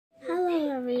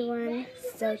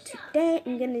So today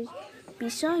I'm going to be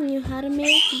showing you how to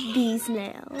make these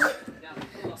nails.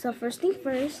 So first thing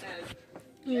first,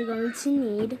 you're going to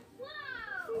need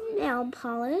nail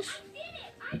polish,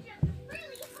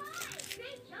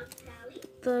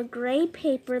 the gray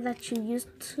paper that you use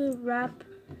to wrap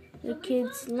your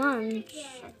kids' lunch,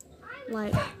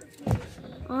 like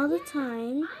all the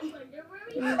time,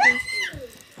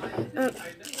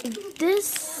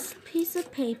 this piece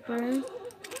of paper,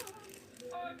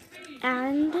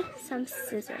 and some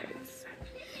scissors.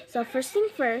 So first thing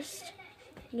first,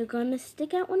 you're going to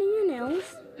stick out one of your nails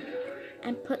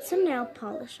and put some nail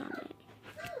polish on it.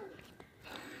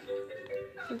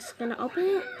 I'm just going to open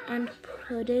it and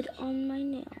put it on my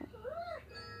nail.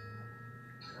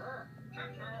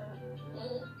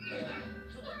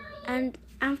 And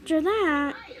after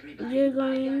that, you are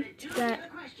going to get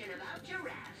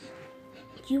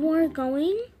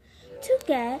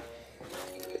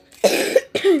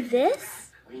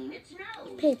this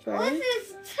paper,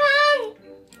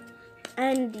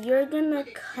 and you're gonna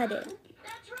cut it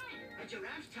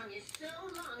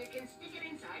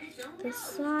the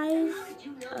size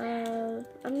of,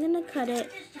 I'm gonna cut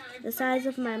it the size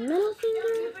of my middle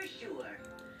finger,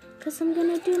 because I'm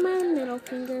gonna do my middle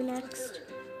finger next.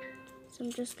 So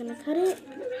I'm just gonna cut it.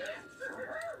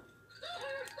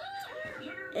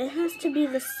 It has to be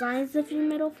the size of your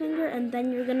middle finger, and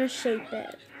then you're gonna shape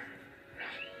it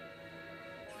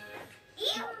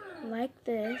like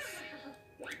this.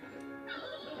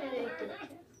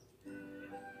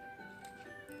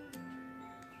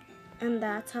 And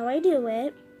that's how I do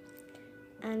it.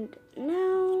 And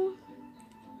now,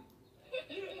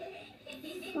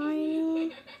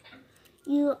 finally,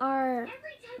 you are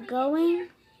going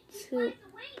to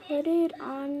put it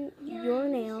on your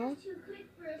nail.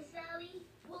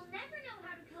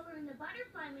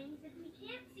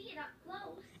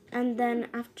 And then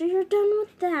after you're done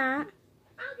with that,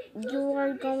 you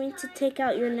are going to take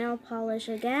out your nail polish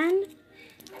again,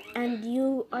 and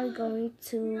you are going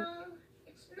to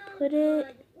put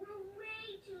it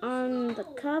on the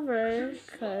cover,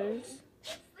 because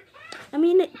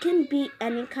it can be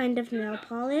any kind of nail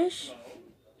polish,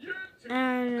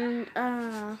 and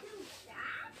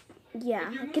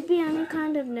yeah, it could be any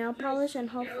kind of nail polish. And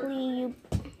hopefully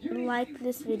you like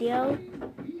this video,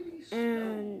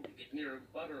 and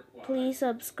please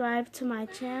subscribe to my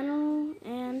channel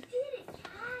and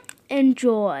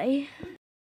enjoy.